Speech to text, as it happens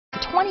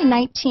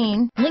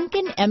2019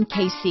 Lincoln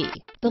MKC.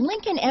 The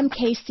Lincoln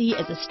MKC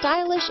is a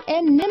stylish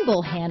and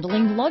nimble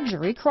handling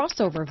luxury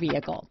crossover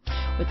vehicle.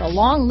 With a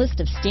long list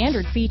of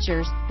standard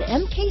features, the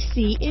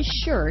MKC is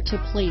sure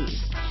to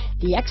please.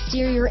 The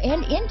exterior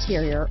and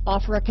interior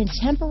offer a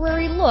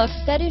contemporary look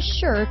that is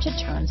sure to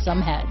turn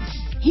some heads.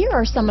 Here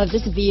are some of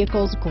this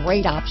vehicle's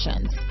great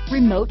options: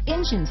 remote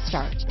engine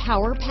start,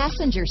 power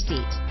passenger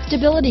seat,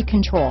 stability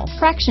control,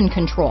 traction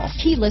control,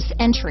 keyless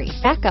entry,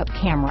 backup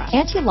camera,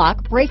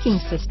 anti-lock braking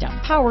system,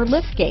 power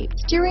liftgate,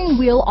 steering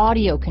wheel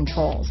audio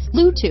controls,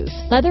 Bluetooth,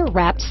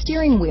 leather-wrapped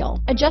steering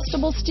wheel,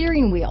 adjustable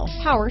steering wheel,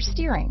 power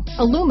steering,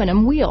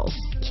 aluminum wheels,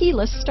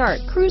 keyless start,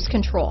 cruise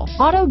control,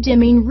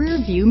 auto-dimming rear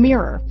view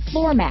mirror,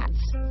 floor mats,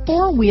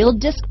 four-wheel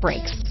disc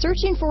brakes.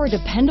 Searching for a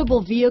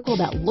dependable vehicle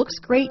that looks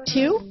great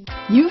too?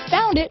 You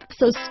found it,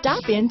 so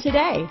stop in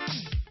today.